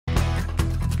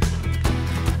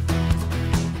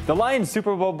The Lions'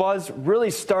 Super Bowl buzz really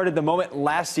started the moment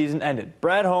last season ended.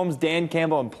 Brad Holmes, Dan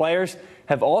Campbell, and players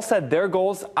have all said their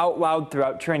goals out loud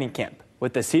throughout training camp.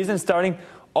 With the season starting,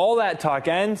 all that talk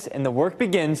ends and the work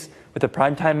begins with a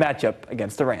primetime matchup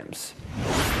against the Rams.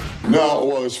 No,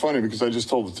 well, it's funny because I just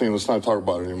told the team, let's not talk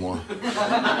about it anymore.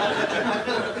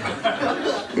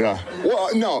 Yeah.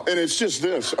 Well, no, and it's just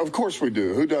this. Of course we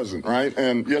do. Who doesn't, right?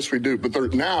 And yes, we do.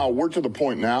 But now we're to the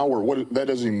point now where that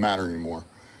doesn't even matter anymore.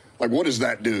 Like, what does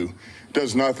that do? It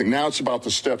does nothing. Now it's about the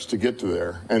steps to get to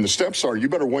there. And the steps are you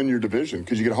better win your division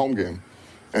because you get a home game.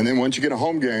 And then once you get a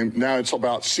home game, now it's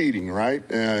about seeding, right?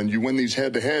 And you win these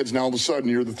head-to-heads. Now all of a sudden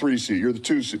you're the 3 seed, you're the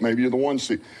 2 seed, maybe you're the 1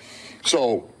 seed.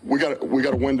 So we got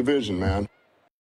to win division, man.